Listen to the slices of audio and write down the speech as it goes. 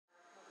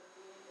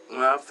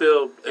I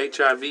feel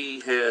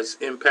HIV has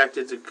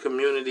impacted the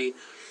community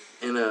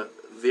in a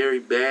very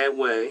bad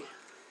way.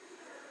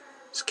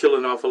 It's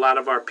killing off a lot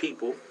of our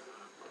people.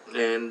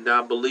 And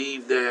I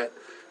believe that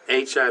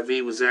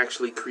HIV was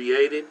actually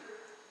created.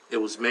 It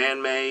was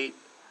man-made.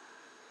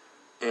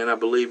 And I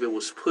believe it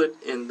was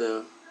put in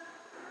the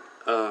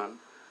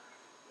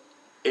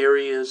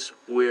areas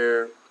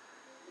where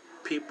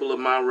people of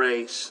my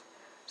race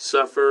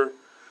suffer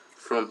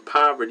from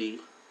poverty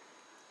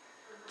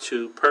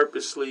to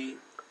purposely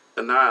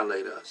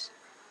annihilate us.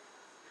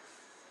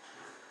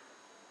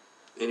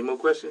 Any more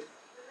questions?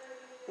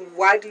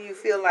 Why do you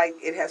feel like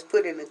it has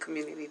put in the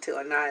community to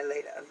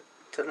annihilate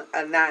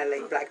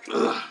black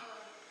people?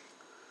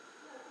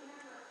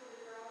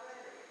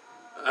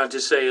 I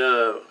just say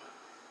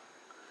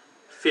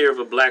fear of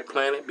a black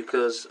planet,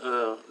 because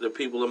the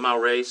people of my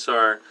race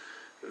are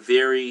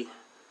very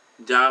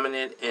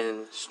dominant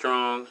and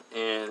strong,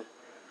 and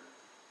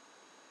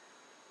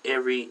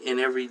in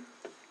every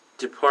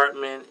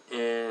department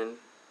and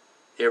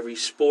every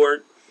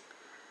sport.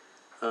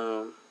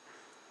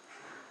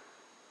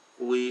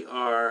 We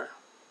are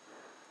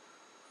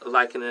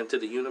likened into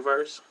the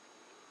universe.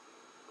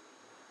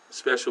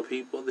 Special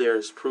people.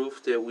 There's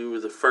proof that we were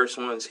the first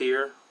ones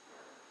here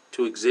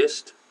to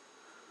exist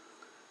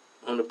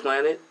on the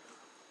planet.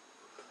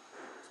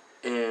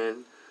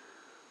 And,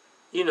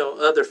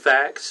 other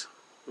facts.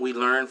 We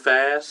learn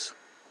fast.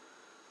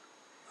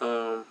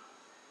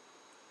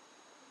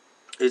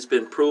 It's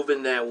been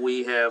proven that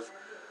we have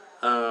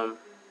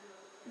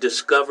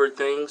discovered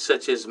things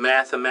such as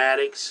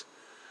mathematics,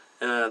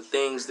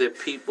 things that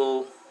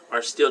people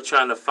are still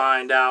trying to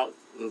find out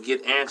and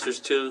get answers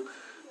to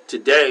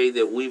today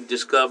that we've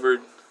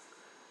discovered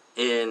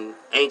in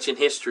ancient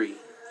history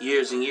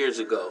years and years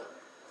ago.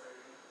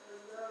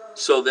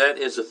 So that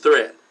is a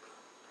threat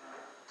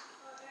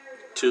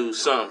to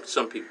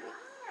some people.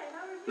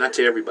 Not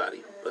to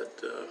everybody, but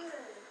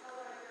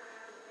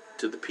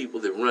to the people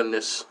that run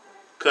this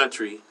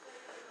country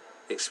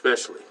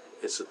especially.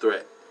 It's a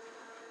threat.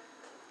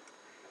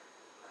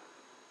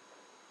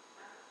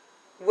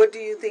 What do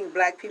you think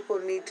black people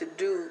need to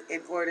do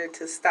in order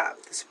to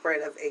stop the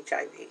spread of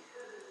HIV?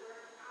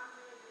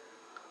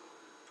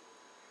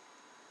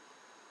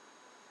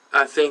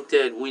 I think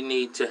that we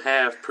need to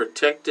have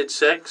protected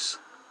sex.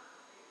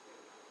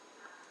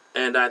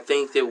 And I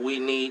think that we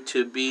need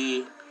to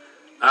be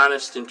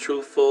honest and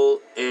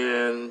truthful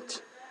and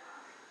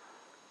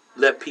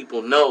let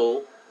people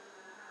know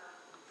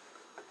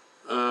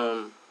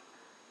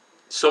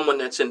someone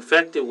that's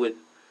infected with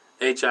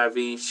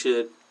HIV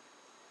should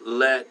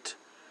let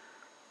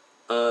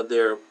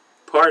their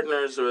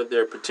partners or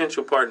their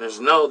potential partners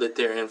know that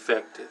they're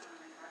infected.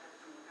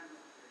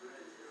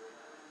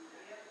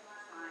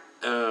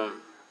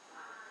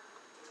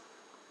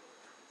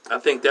 I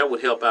think that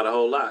would help out a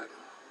whole lot.